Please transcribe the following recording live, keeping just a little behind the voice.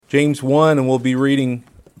James 1, and we'll be reading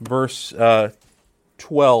verse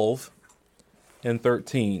 12 and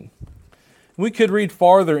 13. We could read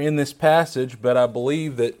farther in this passage, but I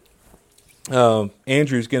believe that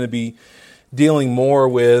Andrew's going to be dealing more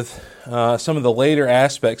with some of the later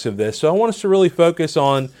aspects of this. So I want us to really focus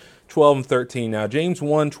on 12 and 13 now. James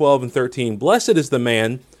 1, 12 and 13. Blessed is the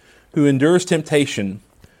man who endures temptation,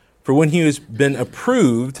 for when he has been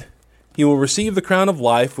approved, he will receive the crown of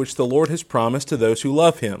life which the Lord has promised to those who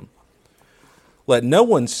love him. Let no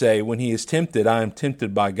one say when he is tempted, I am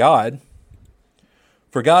tempted by God.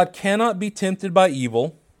 For God cannot be tempted by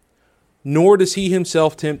evil, nor does he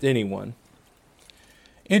himself tempt anyone.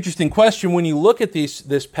 Interesting question when you look at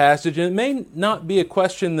this passage, and it may not be a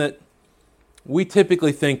question that we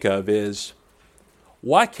typically think of, is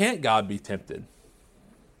why can't God be tempted?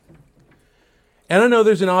 And I know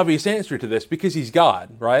there's an obvious answer to this, because he's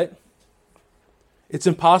God, right? It's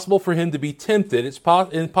impossible for him to be tempted. It's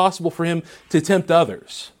impossible for him to tempt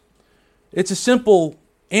others. It's a simple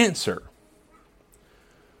answer.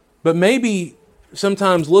 But maybe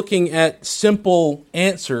sometimes looking at simple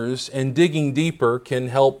answers and digging deeper can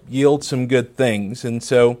help yield some good things. And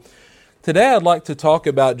so today I'd like to talk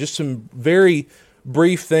about just some very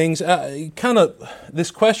brief things.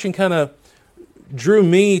 This question kind of drew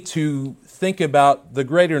me to think about the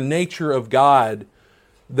greater nature of God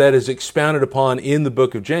that is expounded upon in the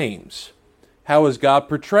book of James. How is God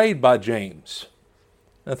portrayed by James?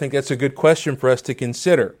 I think that's a good question for us to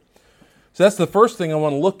consider. So that's the first thing I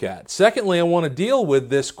want to look at. Secondly, I want to deal with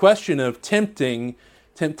this question of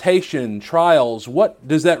temptation, trials. What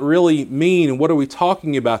does that really mean, and what are we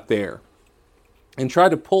talking about there? And try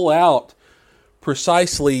to pull out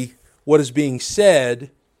precisely what is being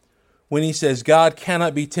said when he says God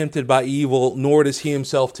cannot be tempted by evil, nor does he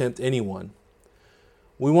himself tempt anyone.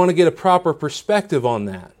 We want to get a proper perspective on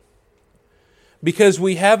that. Because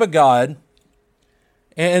we have a God,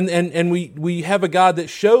 and we have a God that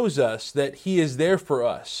shows us that he is there for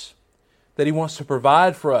us, that he wants to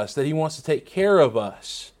provide for us, that he wants to take care of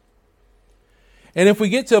us. And if we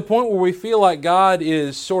get to a point where we feel like God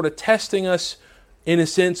is sort of testing us in a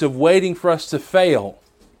sense of waiting for us to fail,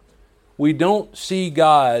 we don't see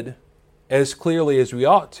God as clearly as we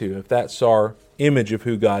ought to, if that's our image of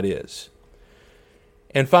who God is.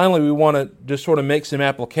 And finally, we want to just sort of make some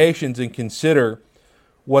applications and consider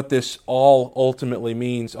what this all ultimately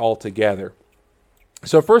means altogether.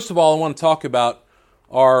 So first of all, I want to talk about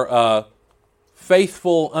our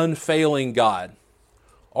faithful, unfailing God.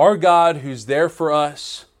 Our God who's there for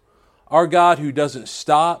us. Our God who doesn't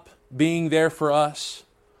stop being there for us.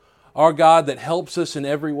 Our God that helps us in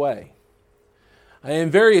every way. In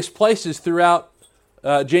various places throughout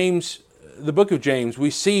the book of James, we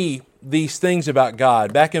see these things about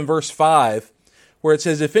God. Back in verse 5, where it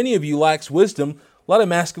says, if any of you lacks wisdom, let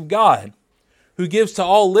him ask of God, who gives to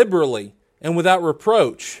all liberally and without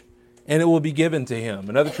reproach, and it will be given to him.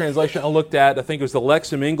 Another translation I looked at, I think it was the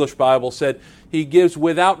Lexham English Bible, said, he gives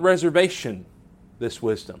without reservation this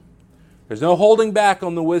wisdom. There's no holding back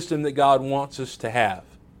on the wisdom that God wants us to have.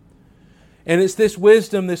 And it's this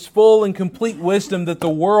wisdom, this full and complete wisdom that the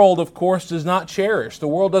world, of course, does not cherish. The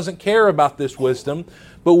world doesn't care about this wisdom,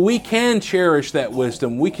 but we can cherish that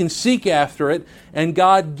wisdom. We can seek after it, and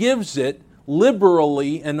God gives it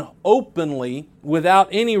liberally and openly without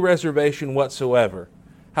any reservation whatsoever.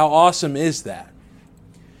 How awesome is that?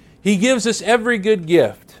 He gives us every good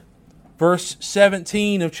gift. Verse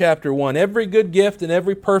 17 of chapter 1, every good gift and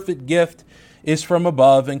every perfect gift is from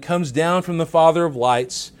above and comes down from the Father of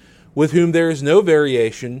lights, with whom there is no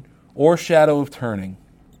variation or shadow of turning.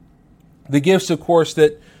 The gifts, of course,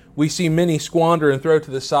 that we see many squander and throw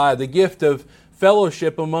to the side. The gift of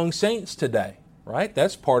fellowship among saints today, right?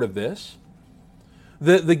 That's part of this.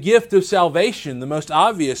 The gift of salvation, the most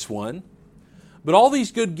obvious one. But all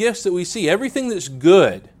these good gifts that we see, everything that's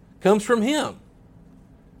good comes from him.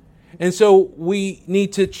 And so we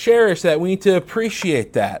need to cherish that. We need to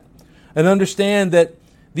appreciate that and understand that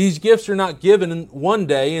these gifts are not given one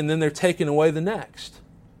day and then they're taken away the next.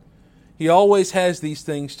 He always has these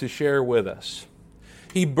things to share with us.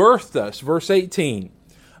 He birthed us, verse 18.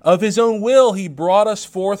 Of his own will he brought us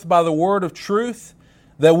forth by the word of truth,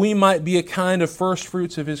 that we might be a kind of first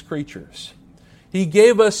fruits of his creatures. He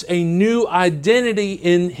gave us a new identity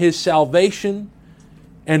in his salvation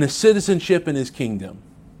and a citizenship in his kingdom.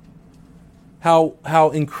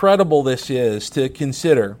 How incredible this is to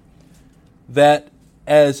consider that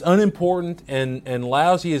as unimportant and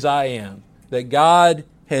lousy as I am, that God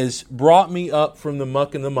has brought me up from the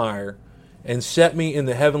muck and the mire and set me in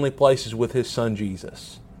the heavenly places with his Son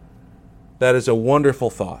Jesus. That is a wonderful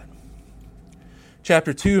thought.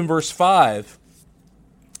 Chapter 2 and verse 5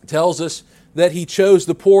 tells us that he chose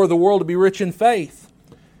the poor of the world to be rich in faith.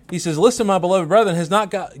 He says, listen, my beloved brethren, has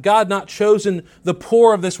not God not chosen the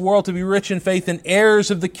poor of this world to be rich in faith and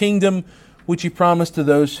heirs of the kingdom which he promised to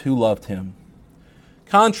those who loved him?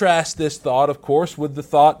 Contrast this thought, of course, with the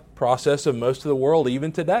thought process of most of the world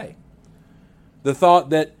even today. The thought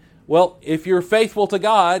that, well, if you're faithful to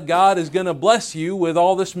God, God is going to bless you with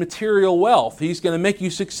all this material wealth. He's going to make you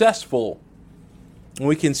successful. And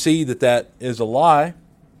we can see that that is a lie.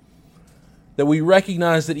 That we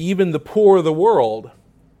recognize that even the poor of the world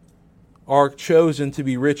are chosen to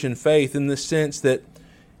be rich in faith, in the sense that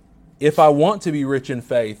if I want to be rich in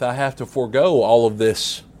faith, I have to forego all of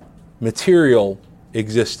this material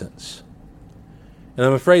existence. And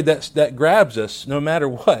I'm afraid that grabs us no matter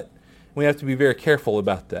what. We have to be very careful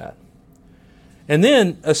about that. And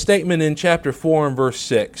then a statement in chapter 4 and verse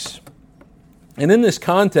 6. And in this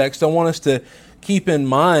context, I want us to keep in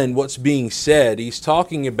mind what's being said. He's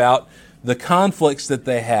talking about the conflicts that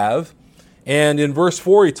they have. And in verse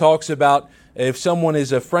 4, he talks about if someone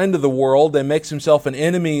is a friend of the world and makes himself an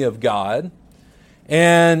enemy of God.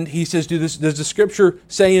 And he says, does the Scripture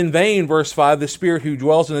say in vain, verse 5, the Spirit who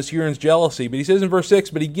dwells in us yearns jealousy? But he says in verse 6,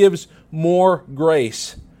 but he gives more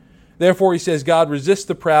grace. Therefore, he says, God resists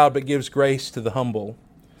the proud, but gives grace to the humble.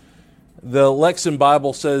 The Lexham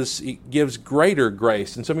Bible says he gives greater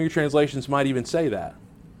grace, and some of your translations might even say that.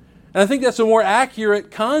 And I think that's a more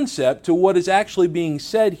accurate concept to what is actually being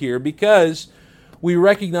said here, because we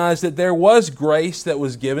recognize that there was grace that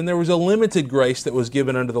was given. There was a limited grace that was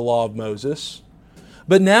given under the law of Moses.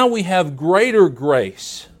 But now we have greater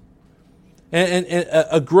grace, and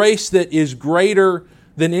a grace that is greater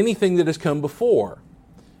than anything that has come before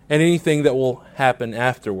and anything that will happen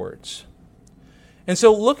afterwards. And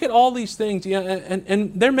so look at all these things,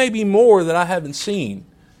 and there may be more that I haven't seen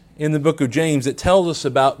in the book of James that tells us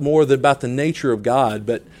about the nature of God,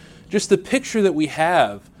 but just the picture that we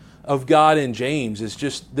have of God in James is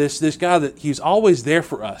just this God that He's always there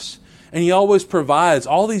for us, and He always provides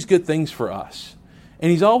all these good things for us,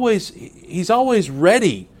 and He's always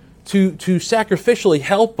ready to sacrificially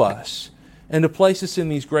help us and to place us in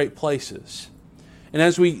these great places. And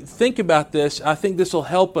as we think about this, I think this will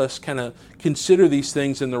help us kind of consider these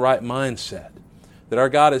things in the right mindset. That our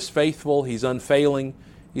God is faithful, He's unfailing,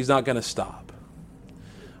 He's not going to stop.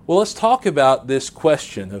 Well, let's talk about this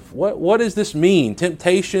question of what does this mean?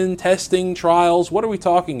 Temptation, testing, trials, what are we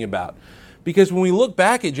talking about? Because when we look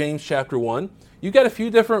back at James chapter 1, you've got a few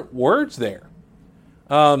different words there.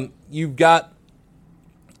 You've got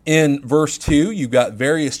in verse 2, you've got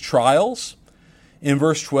various trials. In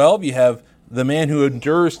verse 12, you have the man who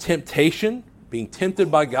endures temptation, being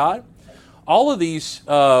tempted by God. All of these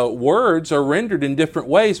words are rendered in different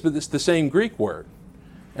ways, but it's the same Greek word.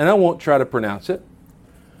 And I won't try to pronounce it.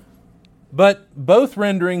 But both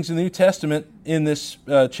renderings in the New Testament in this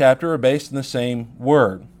chapter are based on the same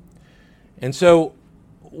word. And so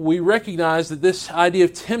we recognize that this idea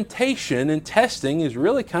of temptation and testing is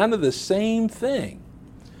really kind of the same thing.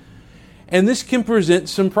 And this can present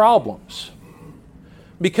some problems.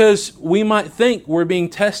 Because we might think we're being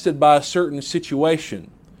tested by a certain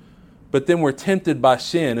situation, but then we're tempted by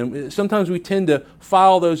sin. And sometimes we tend to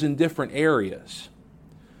file those in different areas.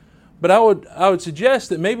 But I would suggest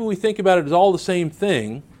that maybe we think about it as all the same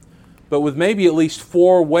thing, but with maybe at least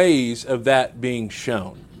 4 ways of that being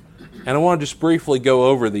shown. And I want to just briefly go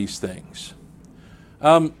over these things.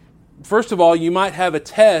 First of all, you might have a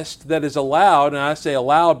test that is allowed, and I say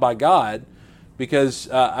allowed by God, because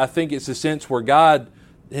I think it's a sense where God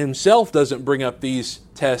Himself doesn't bring up these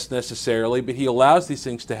tests necessarily, but He allows these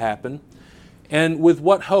things to happen. And with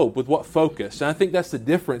what hope, with what focus? And I think that's the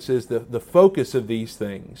difference, is the focus of these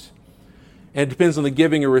things. And it depends on the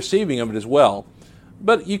giving or receiving of it as well.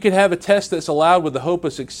 But you could have a test that's allowed with the hope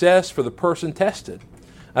of success for the person tested.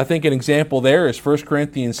 I think an example there is 1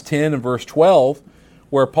 Corinthians 10 and verse 12,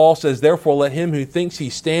 where Paul says, therefore let him who thinks he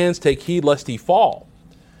stands take heed lest he fall.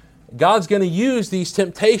 God's going to use these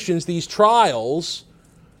temptations, these trials,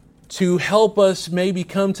 to help us maybe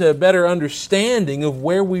come to a better understanding of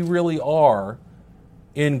where we really are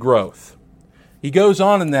in growth. He goes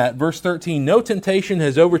on in that, verse 13, no temptation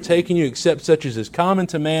has overtaken you except such as is common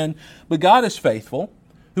to man, but God is faithful,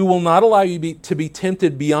 who will not allow you to be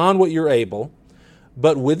tempted beyond what you're able,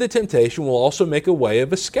 but with the temptation will also make a way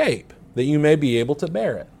of escape, that you may be able to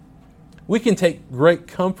bear it. We can take great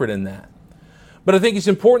comfort in that. But I think it's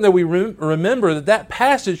important that we remember that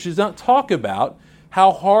passage does not talk about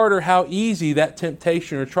how hard or how easy that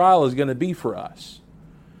temptation or trial is going to be for us.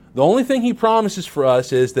 The only thing He promises for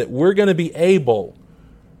us is that we're going to be able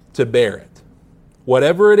to bear it.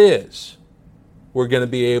 Whatever it is, we're going to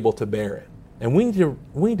be able to bear it. And we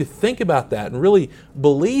need to think about that and really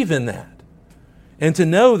believe in that. And to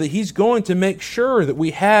know that He's going to make sure that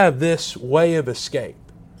we have this way of escape.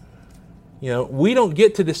 You know, we don't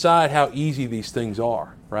get to decide how easy these things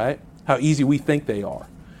are, right? How easy we think they are.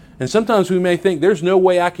 And sometimes we may think there's no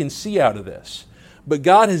way I can see out of this. But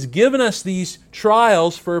God has given us these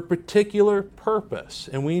trials for a particular purpose,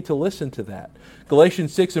 and we need to listen to that.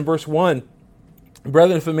 Galatians 6 and verse 1,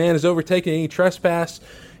 brethren, if a man is overtaken in any trespass,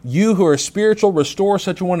 you who are spiritual, restore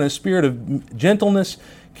such a one in a spirit of gentleness,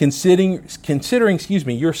 considering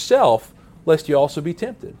yourself, lest you also be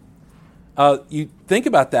tempted. You think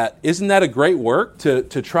about that. Isn't that a great work to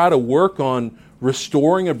try to work on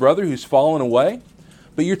restoring a brother who's fallen away?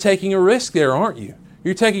 But you're taking a risk there, aren't you?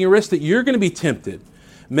 You're taking a risk that you're going to be tempted,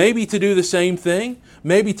 maybe to do the same thing,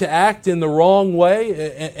 maybe to act in the wrong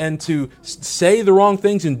way and to say the wrong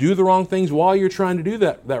things and do the wrong things while you're trying to do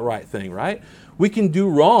that right thing, right? We can do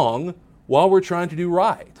wrong while we're trying to do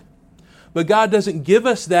right. But God doesn't give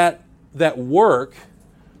us that work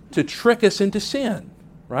to trick us into sin,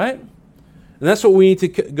 right? And that's what we need to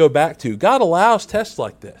go back to. God allows tests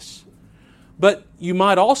like this. But you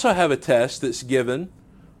might also have a test that's given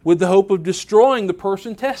with the hope of destroying the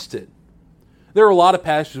person tested. There are a lot of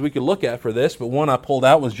passages we could look at for this, but one I pulled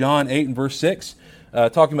out was John 8 and verse 6,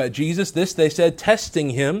 talking about Jesus. This they said,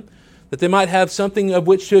 testing Him, that they might have something of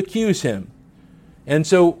which to accuse Him. And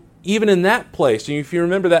so even in that place, and if you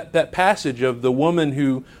remember that passage of the woman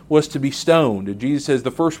who was to be stoned, and Jesus says,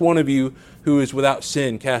 the first one of you who is without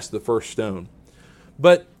sin cast the first stone.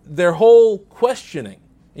 But their whole questioning,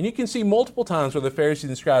 and you can see multiple times where the Pharisees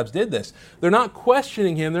and scribes did this. They're not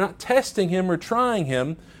questioning Him, they're not testing Him or trying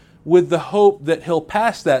Him with the hope that He'll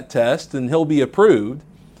pass that test and He'll be approved.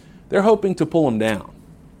 They're hoping to pull Him down.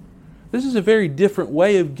 This is a very different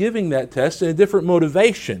way of giving that test and a different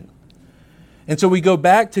motivation. And so we go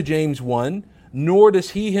back to James 1, nor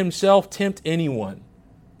does He Himself tempt anyone.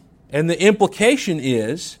 And the implication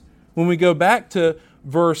is, when we go back to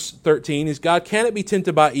verse 13, is God cannot be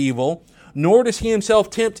tempted by evil, nor does He Himself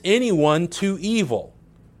tempt anyone to evil.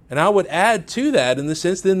 And I would add to that in the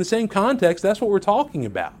sense that in the same context, that's what we're talking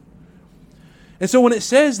about. And so when it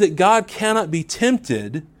says that God cannot be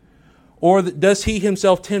tempted, or that does He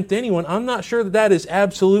Himself tempt anyone, I'm not sure that is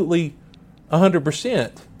absolutely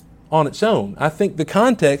 100% on its own. I think the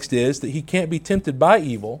context is that He can't be tempted by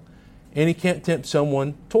evil, and He can't tempt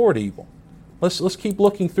someone toward evil. Let's keep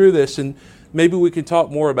looking through this, and maybe we can talk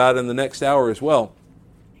more about it in the next hour as well.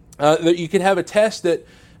 That you could have a test that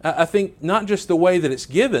I think not just the way that it's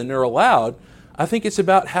given or allowed, I think it's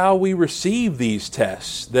about how we receive these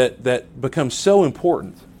tests that become so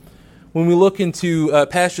important. When we look into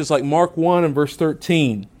passages like Mark 1 and verse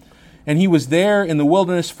 13, and He was there in the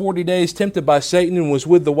wilderness 40 days, tempted by Satan, and was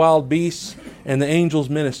with the wild beasts, and the angels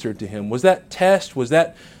ministered to Him. Was that test, was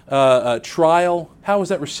that a trial, how was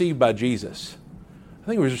that received by Jesus? I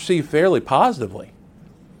think it was received fairly positively.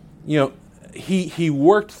 You know, He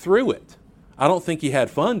worked through it. I don't think He had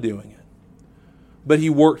fun doing it, but He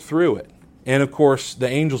worked through it. And of course, the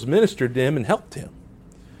angels ministered to Him and helped Him.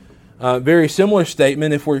 Very similar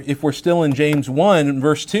statement if we're still in James 1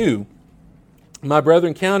 verse 2. My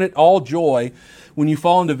brethren, count it all joy when you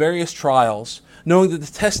fall into various trials, knowing that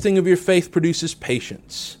the testing of your faith produces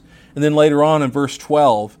patience. And then later on in verse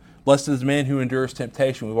 12, blessed is the man who endures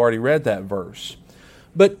temptation. We've already read that verse.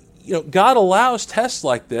 But God allows tests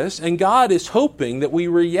like this, and God is hoping that we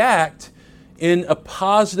react in a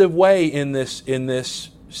positive way in this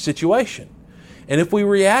situation. And if we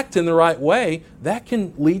react in the right way, that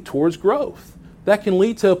can lead towards growth. That can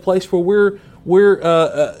lead to a place where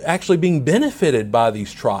we're actually being benefited by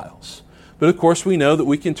these trials. But of course, we know that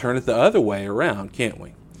we can turn it the other way around, can't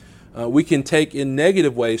we? We can take in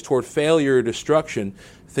negative ways toward failure or destruction.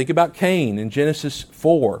 Think about Cain in Genesis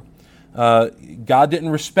 4. God didn't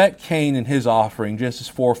respect Cain and his offering, Genesis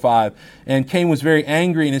 4:5. And Cain was very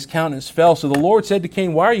angry and his countenance fell. So the Lord said to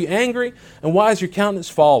Cain, why are you angry? And why is your countenance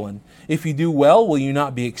fallen? If you do well, will you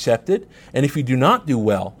not be accepted? And if you do not do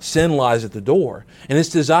well, sin lies at the door. And its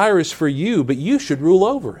desire is for you, but you should rule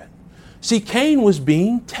over it. See, Cain was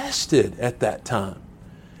being tested at that time.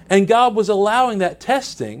 And God was allowing that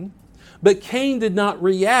testing, but Cain did not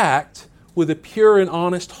react with a pure and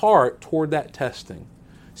honest heart toward that testing.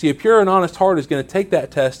 See, a pure and honest heart is going to take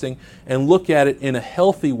that testing and look at it in a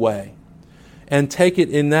healthy way and take it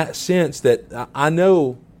in that sense that I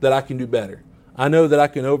know that I can do better. I know that I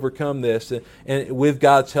can overcome this and with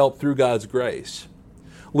God's help through God's grace.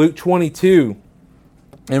 Luke 22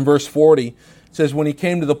 and verse 40, It says, when he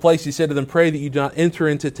came to the place, he said to them, pray that you do not enter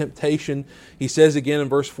into temptation. He says again in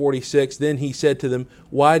verse 46, then he said to them,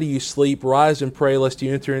 why do you sleep? Rise and pray lest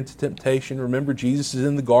you enter into temptation. Remember, Jesus is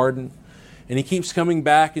in the garden, and he keeps coming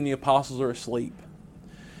back, and the apostles are asleep.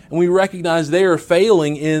 And we recognize they are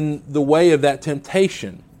failing in the way of that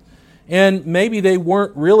temptation. And maybe they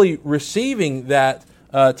weren't really receiving that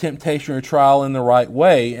temptation or trial in the right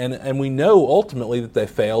way. And we know ultimately that they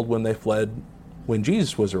failed when they fled when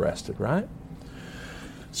Jesus was arrested, right?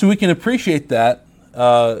 So we can appreciate that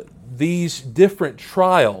these different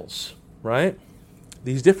trials, right?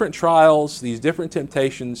 These different trials, these different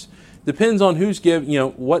temptations, depends on who's giving,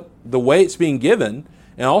 what the way it's being given,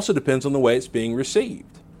 and also depends on the way it's being received.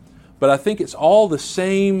 But I think it's all the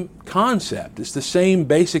same concept. It's the same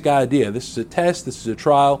basic idea. This is a test, this is a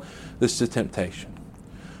trial, this is a temptation.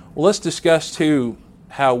 Well, let's discuss too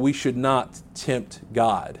how we should not tempt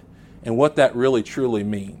God and what that really truly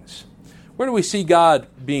means. Where do we see God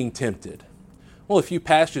being tempted? Well, a few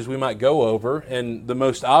passages we might go over, and the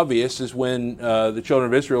most obvious is when the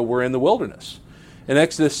children of Israel were in the wilderness. In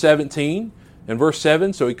Exodus 17, in verse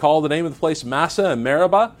 7, so he called the name of the place Massah and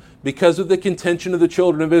Meribah because of the contention of the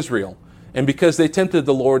children of Israel, and because they tempted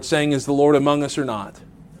the Lord, saying, is the Lord among us or not?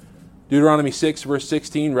 Deuteronomy 6, verse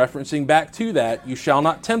 16, referencing back to that, you shall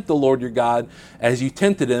not tempt the Lord your God as you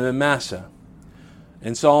tempted him in Massah.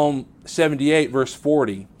 In Psalm 78, verse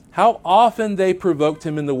 40, how often they provoked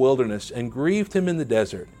him in the wilderness and grieved him in the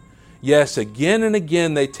desert. Yes, again and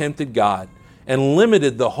again they tempted God and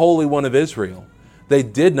limited the Holy One of Israel. They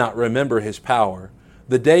did not remember his power,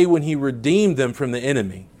 the day when he redeemed them from the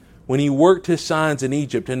enemy, when he worked his signs in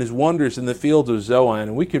Egypt and his wonders in the fields of Zoan.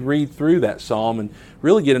 And we could read through that psalm and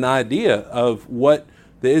really get an idea of what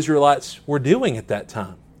the Israelites were doing at that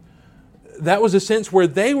time. That was a sense where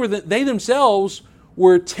they themselves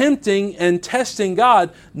were tempting and testing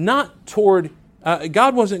God, not toward,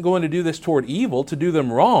 God wasn't going to do this toward evil, to do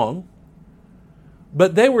them wrong,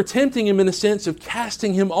 but they were tempting him in a sense of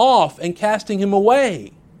casting him off and casting him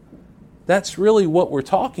away. That's really what we're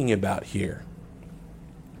talking about here.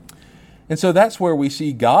 And so that's where we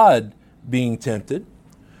see God being tempted.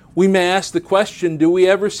 We may ask the question, do we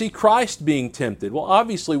ever see Christ being tempted? Well,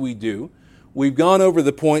 obviously we do. We've gone over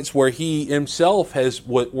the points where he himself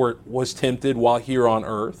was tempted while here on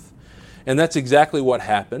earth. And that's exactly what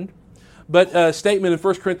happened. But a statement in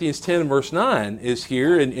 1 Corinthians 10 and verse 9 is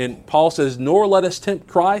here. And Paul says, nor let us tempt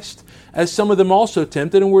Christ, as some of them also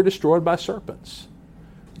tempted and were destroyed by serpents.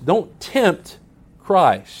 Don't tempt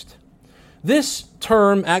Christ. This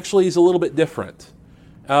term actually is a little bit different.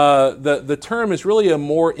 The term is really a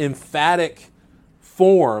more emphatic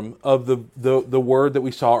form of the word that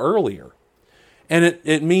we saw earlier. And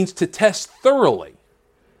it means to test thoroughly,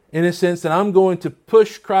 in a sense that I'm going to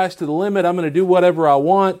push Christ to the limit. I'm going to do whatever I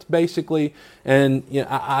want, basically. And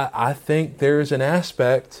I think there's an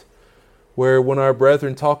aspect where when our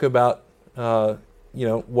brethren talk about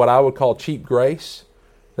what I would call cheap grace,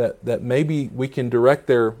 that maybe we can direct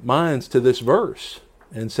their minds to this verse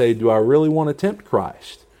and say, do I really want to tempt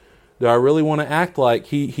Christ? Do I really want to act like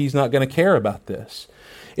he's not going to care about this?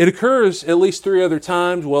 It occurs at least three other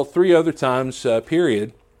times,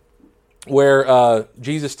 period, where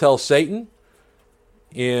Jesus tells Satan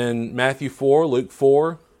in Matthew 4, Luke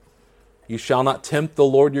 4, you shall not tempt the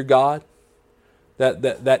Lord your God.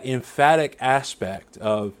 That emphatic aspect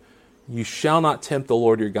of you shall not tempt the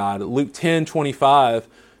Lord your God. Luke 10:25,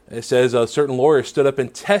 it says a certain lawyer stood up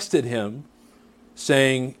and tested him,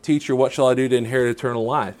 saying, teacher, what shall I do to inherit eternal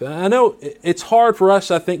life? And I know it's hard for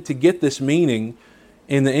us, I think, to get this meaning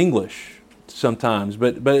in the English sometimes,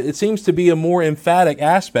 but it seems to be a more emphatic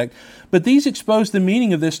aspect. But these expose the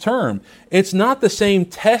meaning of this term. It's not the same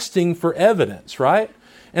testing for evidence, right?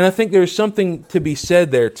 And I think there's something to be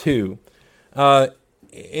said there too.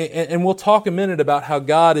 And we'll talk a minute about how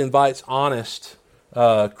God invites honest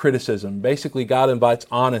criticism. Basically, God invites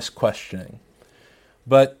honest questioning.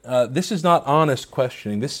 But this is not honest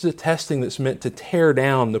questioning. This is a testing that's meant to tear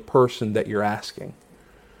down the person that you're asking.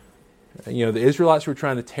 The Israelites were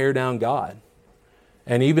trying to tear down God.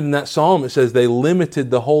 And even in that psalm, it says they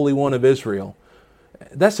limited the Holy One of Israel.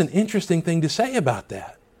 That's an interesting thing to say about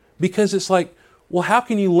that. Because it's like, well, how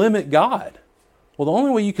can you limit God? Well, the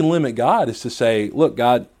only way you can limit God is to say, look,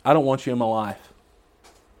 God, I don't want you in my life.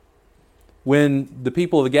 When the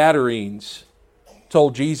people of the Gadarenes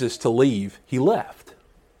told Jesus to leave, he left.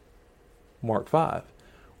 Mark 5.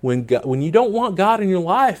 When you don't want God in your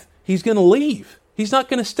life, he's going to leave. He's not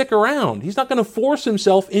going to stick around. He's not going to force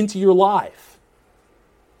himself into your life.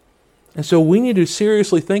 And so we need to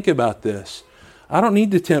seriously think about this. I don't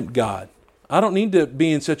need to tempt God. I don't need to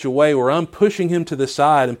be in such a way where I'm pushing him to the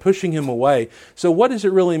side and pushing him away. So what does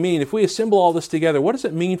it really mean? If we assemble all this together, what does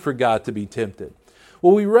it mean for God to be tempted?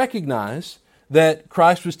 Well, we recognize that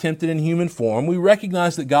Christ was tempted in human form. We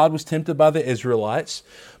recognize that God was tempted by the Israelites.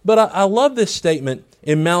 But I love this statement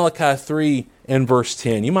in Malachi 3 and verse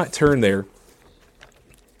 10. You might turn there,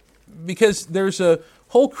 because there's a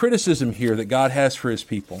whole criticism here that God has for his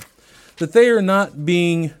people, that they are not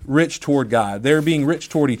being rich toward God. They're being rich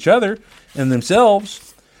toward each other and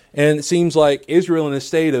themselves. And it seems like Israel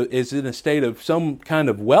is in a state of some kind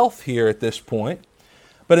of wealth here at this point.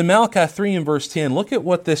 But in Malachi 3 and verse 10, look at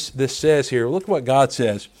what this says here. Look at what God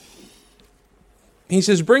says. He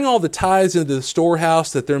says, "Bring all the tithes into the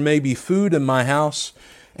storehouse, that there may be food in my house.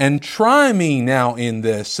 And try me now in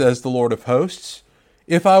this, says the Lord of hosts,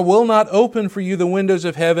 if I will not open for you the windows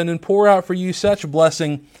of heaven and pour out for you such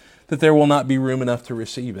blessing that there will not be room enough to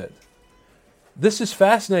receive it." This is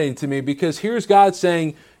fascinating to me, because here's God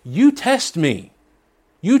saying, you test me.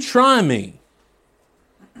 You try me.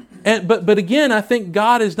 But again, I think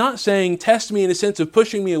God is not saying test me in a sense of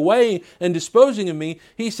pushing me away and disposing of me.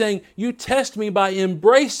 He's saying you test me by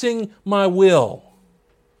embracing my will.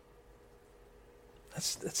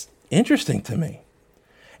 That's interesting to me.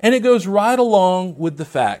 And it goes right along with the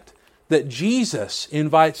fact that Jesus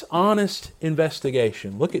invites honest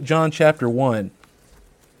investigation. Look at John chapter 1.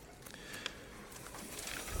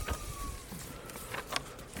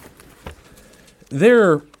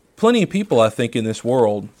 There are plenty of people, I think, in this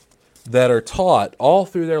world that are taught all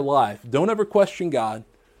through their life, don't ever question God.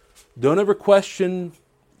 Don't ever question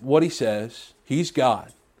what he says. He's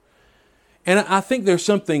God. And I think there's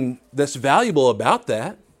something that's valuable about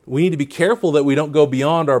that. We need to be careful that we don't go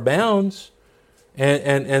beyond our bounds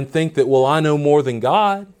and think that, well, I know more than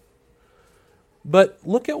God. But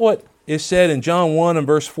look at what is said in John 1 and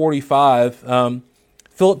verse 45.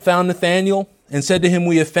 Philip found Nathanael and said to him,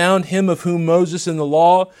 "We have found him of whom Moses in the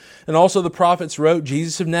law and also the prophets wrote,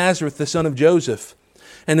 Jesus of Nazareth, the son of Joseph."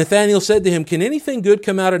 And Nathanael said to him, "Can anything good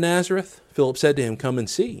come out of Nazareth?" Philip said to him, "Come and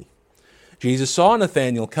see." Jesus saw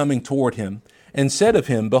Nathanael coming toward him and said of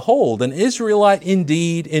him, "Behold, an Israelite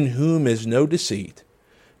indeed, in whom is no deceit."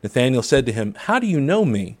 Nathanael said to him, "How do you know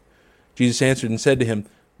me?" Jesus answered and said to him,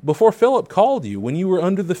 "Before Philip called you, when you were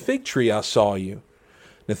under the fig tree, I saw you."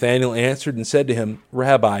 Nathanael answered and said to him,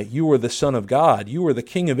 "Rabbi, you are the Son of God. You are the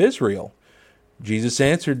King of Israel." Jesus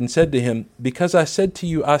answered and said to him, "Because I said to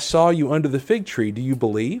you, I saw you under the fig tree, do you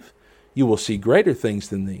believe? You will see greater things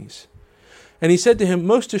than these." And he said to him,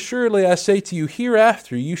 "Most assuredly I say to you,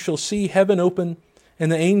 hereafter you shall see heaven open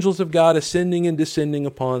and the angels of God ascending and descending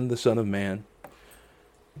upon the Son of Man."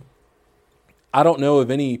 I don't know of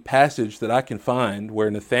any passage that I can find where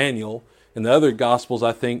Nathanael, in the other Gospels,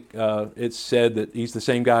 I think it's said that he's the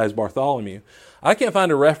same guy as Bartholomew. I can't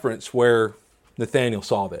find a reference where Nathanael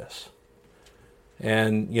saw this.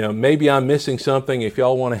 And, maybe I'm missing something. If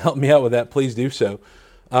y'all want to help me out with that, please do so.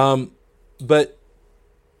 But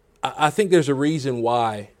I think there's a reason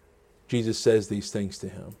why Jesus says these things to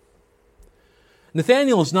him.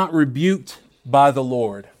 Nathanael is not rebuked by the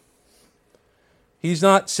Lord. He's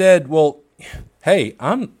not said, well, hey,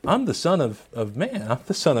 I'm the Son of Man. I'm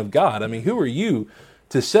the Son of God. I mean, who are you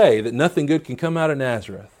to say that nothing good can come out of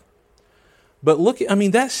Nazareth? But look,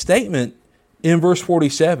 that statement in verse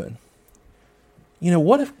 47.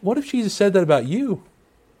 What if Jesus said that about you?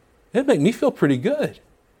 It'd make me feel pretty good.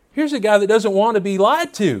 Here's a guy that doesn't want to be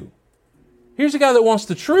lied to. Here's a guy that wants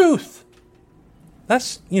the truth.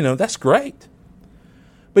 That's great.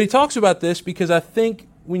 But he talks about this because I think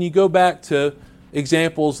when you go back to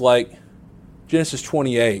examples like Genesis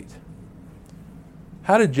 28,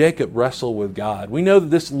 how did Jacob wrestle with God? We know that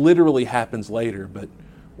this literally happens later, but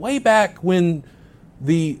way back when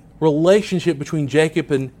the relationship between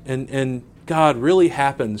Jacob and God really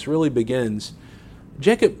begins,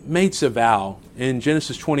 Jacob makes a vow in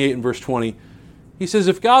Genesis 28 and verse 20. He says,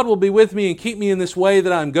 "If God will be with me and keep me in this way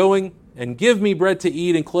that I'm going, and give me bread to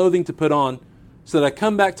eat and clothing to put on, so that I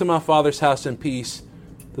come back to my father's house in peace,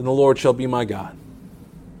 then the Lord shall be my God."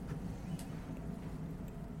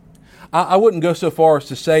 I wouldn't go so far as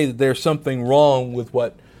to say that there's something wrong with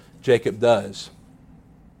what Jacob does.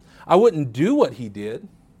 I wouldn't do what he did.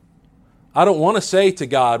 I don't want to say to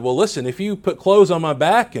God, well, listen, if you put clothes on my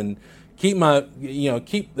back and keep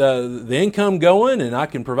the income going and I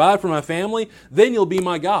can provide for my family, then you'll be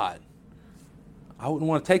my God. I wouldn't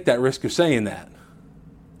want to take that risk of saying that.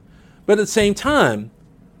 But at the same time,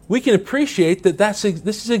 we can appreciate that this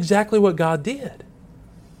is exactly what God did.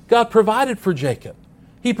 God provided for Jacob.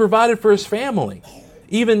 He provided for his family.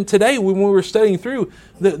 Even today, when we were studying through,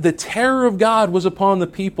 the terror of God was upon the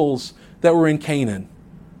peoples that were in Canaan.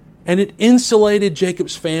 and it insulated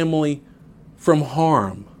Jacob's family from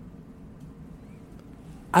harm.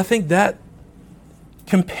 I think that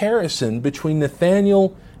comparison between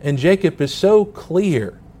Nathanael and Jacob is so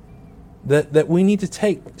clear that we need to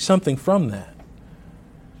take something from that.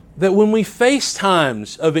 That when we face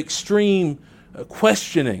times of extreme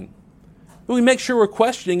questioning, we make sure we're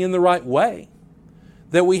questioning in the right way.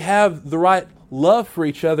 That we have the right love for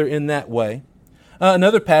each other in that way.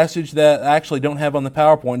 Another passage that I actually don't have on the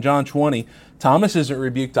PowerPoint, John 20, Thomas isn't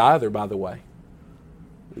rebuked either, by the way.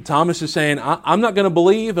 Thomas is saying, I'm not going to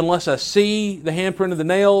believe unless I see the handprint of the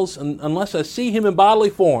nails, and unless I see him in bodily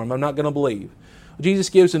form, I'm not going to believe. Jesus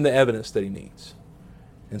gives him the evidence that he needs.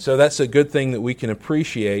 And so that's a good thing that we can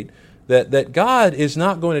appreciate, that God is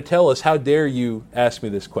not going to tell us, how dare you ask me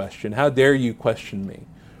this question? How dare you question me?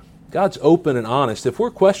 God's open and honest. If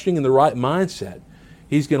we're questioning in the right mindset,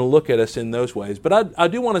 He's going to look at us in those ways. But I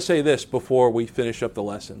do want to say this before we finish up the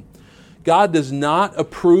lesson. God does not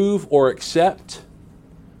approve or accept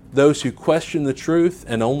those who question the truth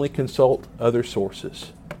and only consult other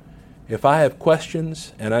sources. If I have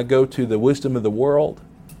questions and I go to the wisdom of the world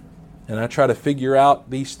and I try to figure out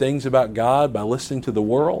these things about God by listening to the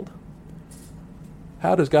world,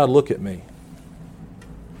 how does God look at me?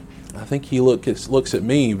 I think He looks at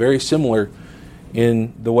me very similar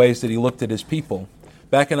in the ways that He looked at His people.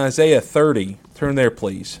 Back in Isaiah 30, turn there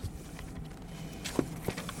please.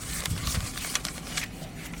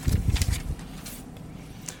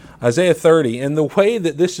 Isaiah 30, and the way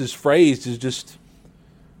that this is phrased is just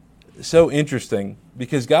so interesting,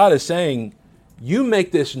 because God is saying, you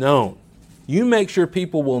make this known. You make sure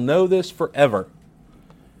people will know this forever.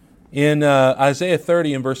 In Isaiah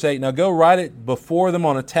 30 and verse 8, now go write it before them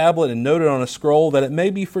on a tablet and note it on a scroll, that it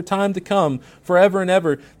may be for time to come, forever and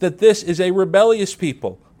ever, that this is a rebellious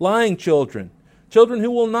people, lying children, children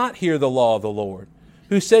who will not hear the law of the Lord,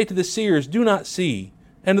 who say to the seers, do not see,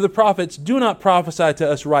 and to the prophets, do not prophesy to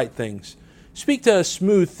us right things. Speak to us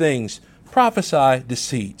smooth things. Prophesy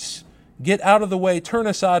deceits. Get out of the way. Turn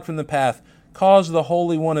aside from the path. Cause the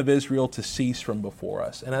Holy One of Israel to cease from before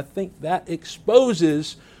us. And I think that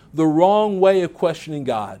exposes the wrong way of questioning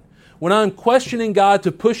God. When I'm questioning God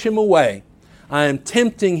to push Him away, I am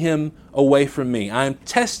tempting Him away from me. I am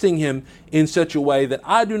testing Him in such a way that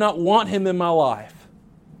I do not want Him in my life.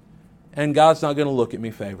 And God's not going to look at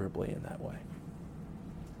me favorably in that way.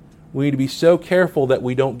 We need to be so careful that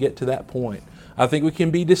we don't get to that point. I think we can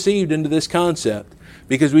be deceived into this concept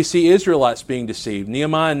because we see Israelites being deceived.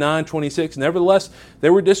 Nehemiah 9:26, nevertheless, they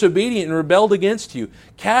were disobedient and rebelled against you.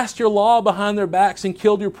 Cast your law behind their backs and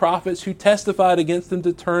killed your prophets who testified against them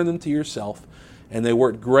to turn them to yourself. And they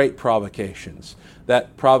worked great provocations.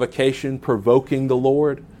 That provocation, provoking the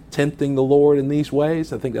Lord, tempting the Lord in these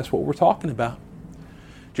ways, I think that's what we're talking about.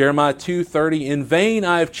 Jeremiah 2:30, in vain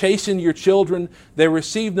I have chastened your children, they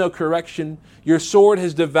receive no correction. Your sword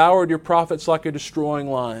has devoured your prophets like a destroying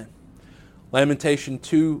lion. Lamentation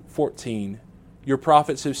 2:14, your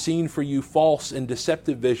prophets have seen for you false and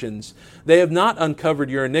deceptive visions. They have not uncovered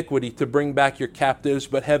your iniquity to bring back your captives,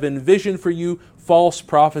 but have envisioned for you false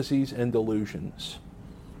prophecies and delusions.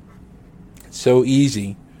 It's so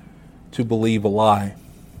easy to believe a lie.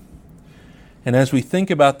 And as we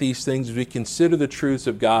think about these things, as we consider the truths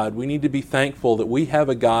of God, we need to be thankful that we have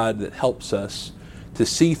a God that helps us to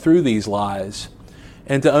see through these lies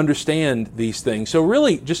and to understand these things. So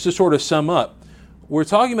really, just to sort of sum up, we're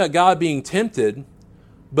talking about God being tempted,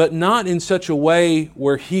 but not in such a way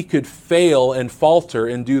where He could fail and falter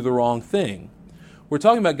and do the wrong thing. We're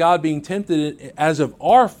talking about God being tempted as of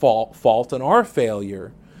our fault and our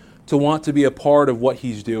failure to want to be a part of what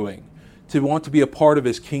He's doing, to want to be a part of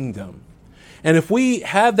His kingdom. And if we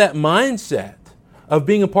have that mindset of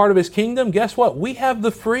being a part of His kingdom, guess what? We have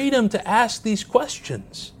the freedom to ask these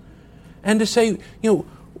questions and to say,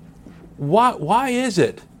 why is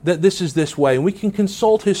it that this is this way? And we can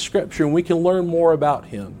consult His Scripture and we can learn more about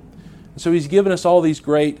Him. And so He's given us all these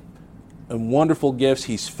great and wonderful gifts.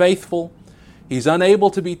 He's faithful. He's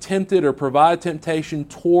unable to be tempted or provide temptation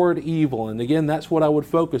toward evil. And again, that's what I would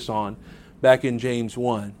focus on back in James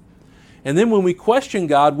 1. And then when we question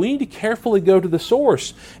God, we need to carefully go to the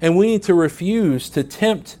source, and we need to refuse to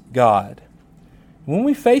tempt God. When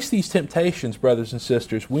we face these temptations, brothers and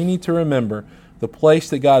sisters, we need to remember the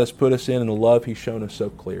place that God has put us in and the love He's shown us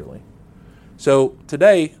so clearly. So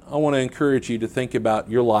today, I want to encourage you to think about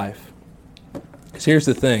your life. Because here's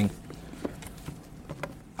the thing.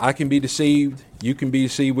 I can be deceived, you can be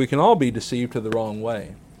deceived, we can all be deceived to the wrong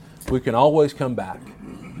way. We can always come back.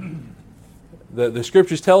 The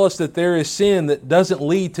Scriptures tell us that there is sin that doesn't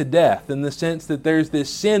lead to death, in the sense that there's this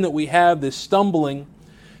sin that we have, this stumbling,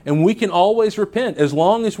 And we can always repent. As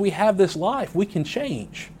long as we have this life, we can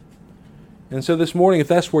change. And so this morning, if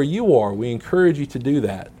that's where you are, we encourage you to do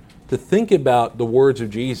that, to think about the words of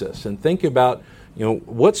Jesus and think about,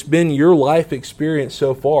 what's been your life experience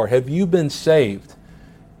so far. Have you been saved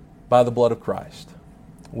by the blood of Christ?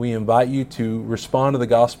 We invite you to respond to the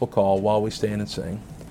gospel call while we stand and sing.